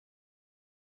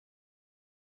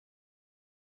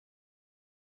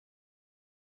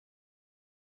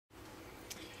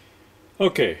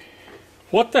Okay,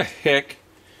 what the heck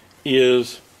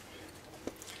is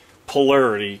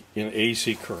polarity in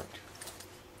AC current?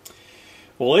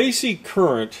 Well, AC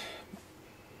current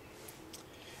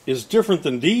is different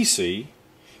than DC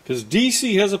because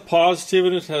DC has a positive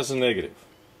and it has a negative.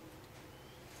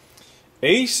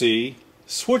 AC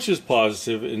switches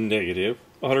positive and negative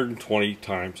 120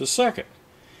 times a second,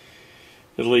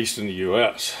 at least in the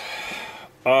US.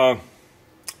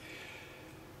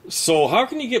 So how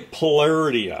can you get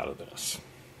polarity out of this?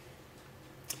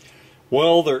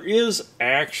 Well, there is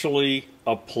actually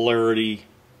a polarity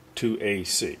to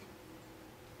AC.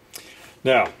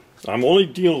 Now, I'm only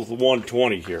dealing with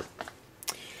 120 here.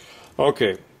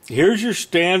 Okay, here's your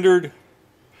standard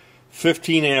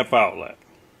 15 amp outlet.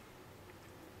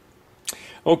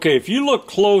 Okay, if you look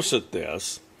close at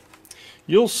this,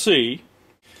 you'll see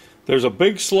there's a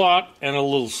big slot and a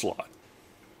little slot.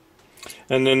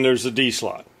 And then there's a D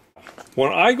slot.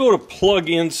 When I go to plug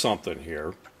in something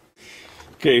here,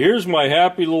 okay, here's my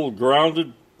happy little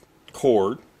grounded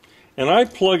cord, and I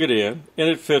plug it in, and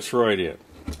it fits right in.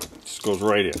 Just goes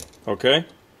right in, okay?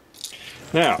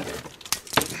 Now,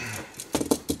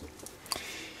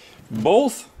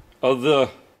 both of the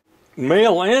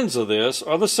male ends of this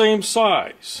are the same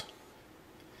size,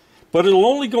 but it'll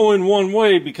only go in one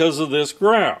way because of this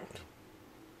ground.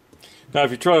 Now,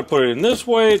 if you try to put it in this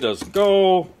way, it doesn't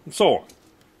go, and so on.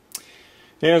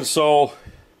 And so,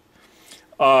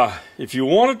 if you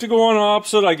want it to go on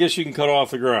opposite, I guess you can cut off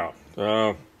the ground.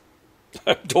 I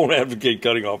don't advocate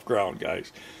cutting off ground,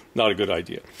 guys. Not a good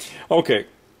idea. Okay,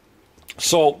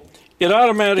 so it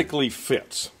automatically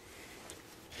fits.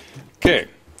 Okay,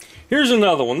 here's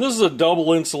another one. This is a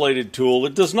double insulated tool.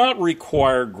 It does not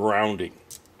require grounding.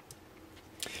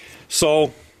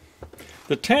 So,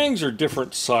 the tangs are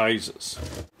different sizes.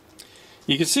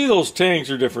 You can see those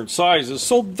tangs are different sizes,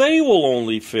 so they will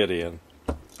only fit in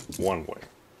one way.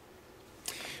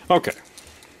 Okay.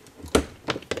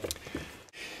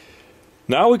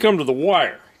 Now we come to the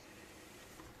wire.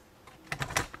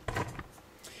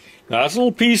 Now that's a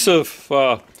little piece of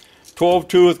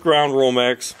 12-2 with ground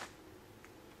Romex.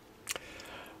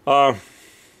 Got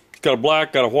a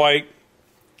black, got a white,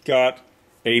 got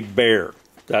a bare.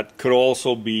 That could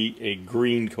also be a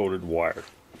green coated wire.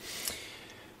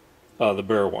 The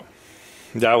bare one.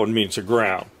 That would mean it's a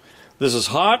ground. This is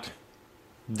hot.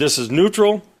 This is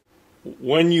neutral.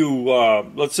 When you,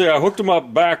 let's say I hooked them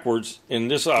up backwards in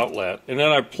this outlet, and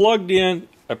then I plugged in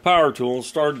a power tool and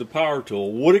started the power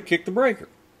tool, would it kick the breaker?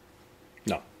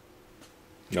 No.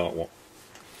 No, it won't.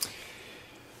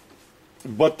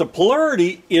 But the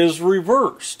polarity is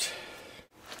reversed.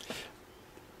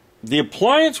 The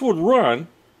appliance would run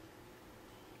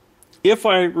if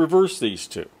I reverse these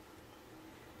two.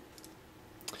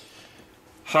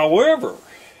 However,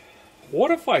 what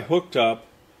if I hooked up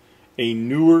a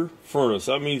newer furnace?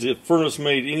 That means a furnace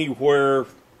made anywhere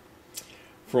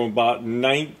from about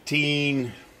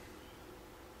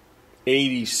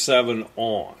 1987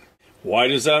 on. Why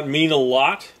does that mean a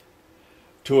lot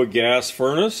to a gas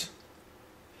furnace?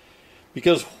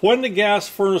 Because when the gas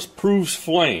furnace proves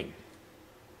flame,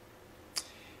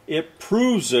 it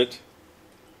proves it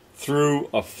through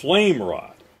a flame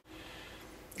rod.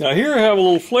 Now here I have a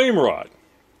little flame rod.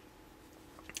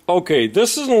 Okay,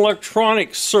 this is an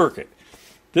electronic circuit.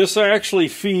 This actually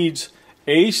feeds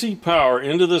AC power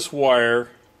into this wire.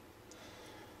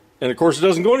 And of course it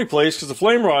doesn't go anyplace because the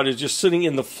flame rod is just sitting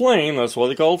in the flame. That's why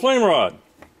they call it a flame rod.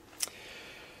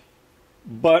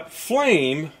 But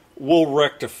flame will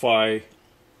rectify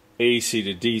AC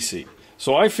to DC.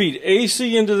 So I feed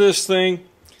AC into this thing.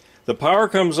 The power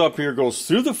comes up here, goes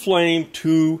through the flame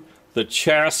to the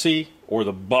chassis or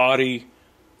the body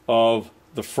of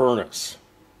the furnace.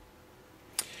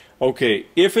 Okay,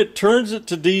 if it turns it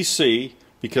to DC,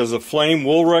 because the flame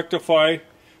will rectify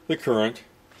the current,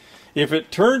 if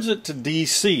it turns it to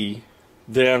DC,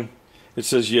 then it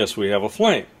says, yes, we have a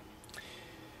flame.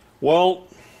 Well,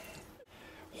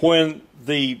 when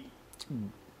the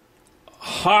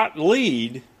hot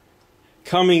lead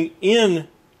coming in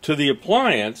to the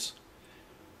appliance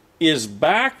is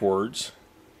backwards,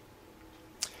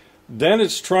 then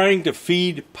it's trying to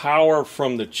feed power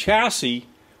from the chassis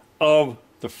of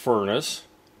the furnace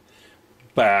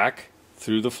back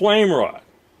through the flame rod.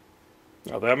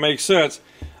 Now that makes sense.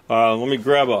 Let me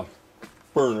grab a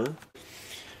burner.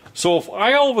 So if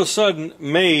I all of a sudden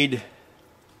made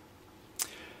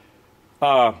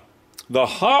the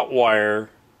hot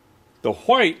wire the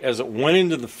white as it went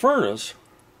into the furnace,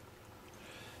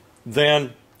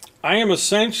 then I am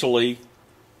essentially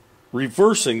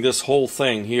reversing this whole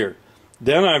thing here.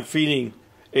 Then I'm feeding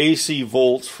AC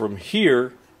volts from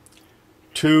here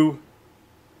to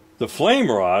the flame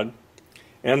rod,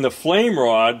 and the flame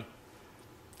rod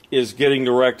is getting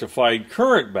the rectified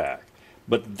current back.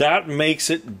 But that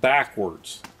makes it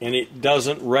backwards, and it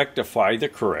doesn't rectify the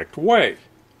correct way.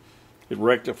 It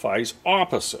rectifies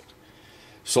opposite.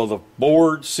 So the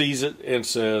board sees it and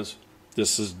says,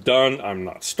 this is done, I'm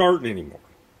not starting anymore.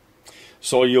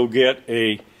 So you'll get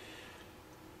a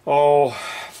 4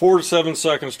 to 7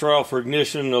 seconds trial for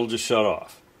ignition, and it'll just shut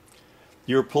off.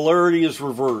 Your polarity is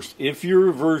reversed. If you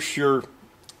reverse your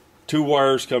 2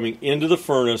 wires coming into the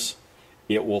furnace,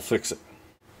 it will fix it.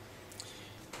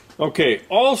 Okay,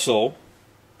 also,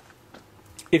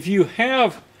 if you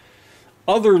have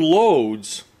other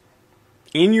loads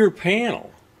in your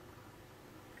panel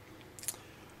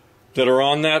that are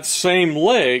on that same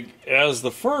leg as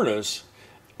the furnace,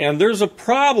 and there's a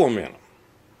problem in them,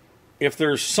 if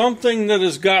there's something that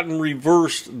has gotten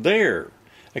reversed there,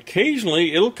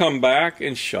 occasionally it'll come back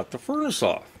and shut the furnace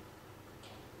off.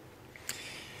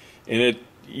 And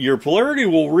your polarity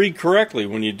will read correctly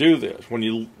when you do this. When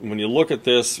you look at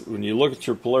this, when you look at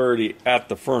your polarity at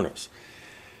the furnace,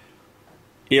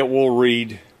 it will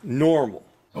read normal.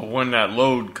 But when that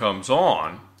load comes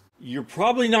on, you're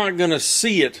probably not going to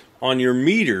see it on your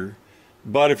meter,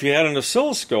 but if you had an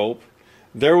oscilloscope,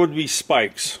 there would be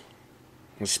spikes.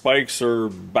 The spikes are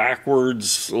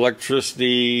backwards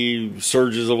electricity,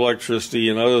 surges of electricity,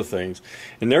 and other things.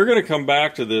 And they're going to come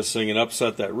back to this thing and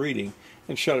upset that reading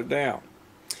and shut it down.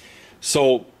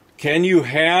 So, can you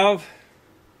have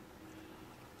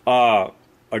a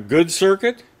good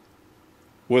circuit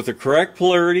with the correct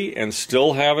polarity and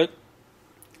still have it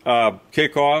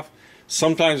kick off?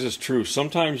 Sometimes it's true.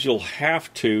 Sometimes you'll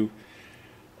have to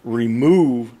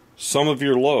remove some of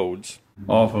your loads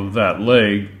off of that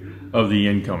leg of the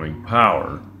incoming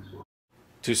power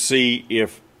to see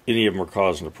if any of them are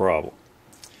causing a problem.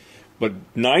 But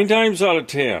 9 times out of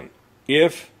 10,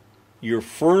 if your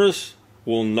furnace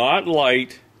will not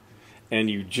light and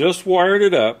you just wired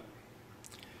it up,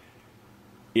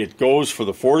 it goes for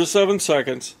the 4 to 7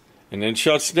 seconds and then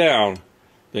shuts down,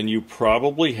 then you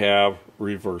probably have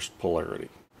reversed polarity.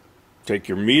 Take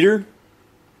your meter,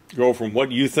 go from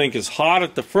what you think is hot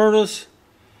at the furnace,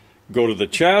 go to the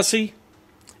chassis.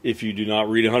 If you do not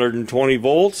read 120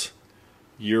 volts,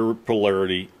 your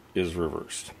polarity is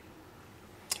reversed.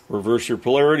 Reverse your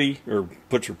polarity, or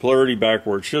put your polarity back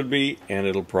where it should be, and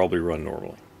it'll probably run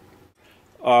normally.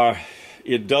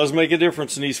 It does make a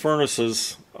difference in these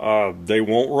furnaces. They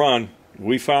won't run.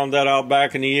 We found that out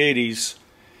back in the 80s,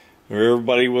 where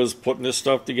everybody was putting this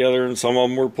stuff together, and some of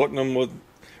them were putting them with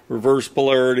reverse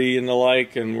polarity and the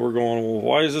like, and we're going, well,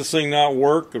 why does this thing not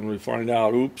work? And we find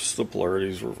out, oops, the polarity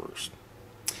is reversed.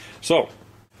 So,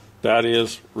 that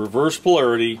is reverse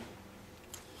polarity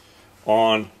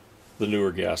on the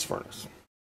newer gas furnace.